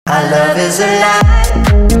Our love is a lie.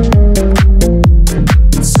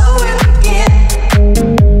 So we begin.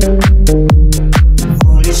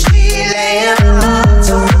 Foolishly laying our hearts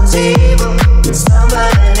on the table,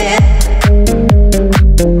 stumbling in.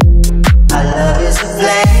 Our love is a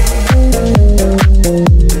flame,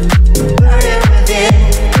 burning within.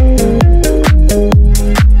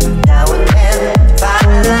 Now and then,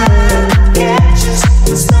 firelight catches,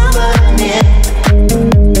 stumbling in.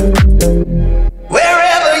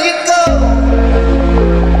 Wherever you go,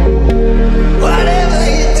 whatever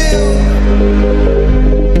you do,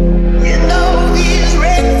 you know these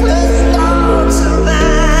reckless thoughts of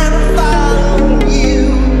mine are following you.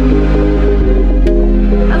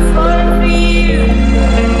 I'm falling for you,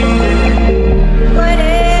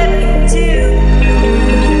 whatever you do.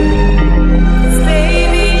 'Cause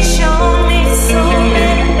baby, you show me so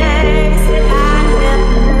many things that I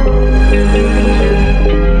never knew.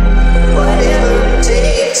 Whatever it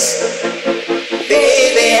takes,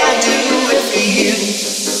 baby, I'll do it for you.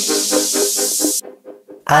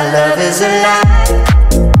 Our love is a lie.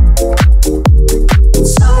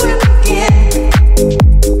 So we begin.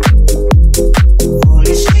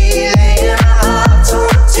 Foolishly laying our hearts on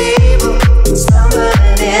the table,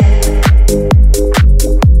 stumbling in.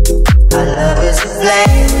 Our love is a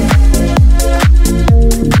flame,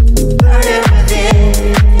 burning within.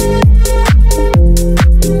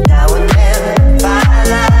 Now and then,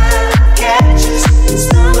 firelight catches,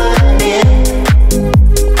 stumbling in.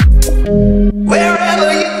 Wherever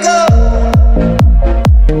you go,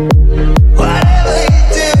 whatever you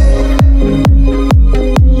do,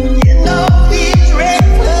 you know these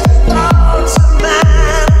reckless thoughts of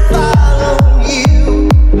mine follow you.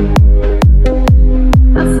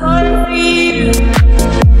 I'm falling for you,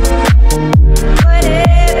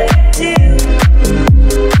 whatever you do.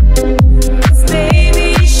 'Cause baby,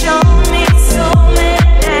 you show me so many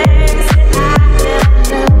things that I never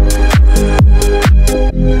knew.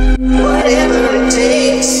 Whatever it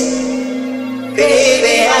takes,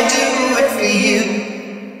 baby, I'll do it for you.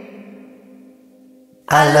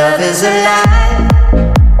 Our love is a lie.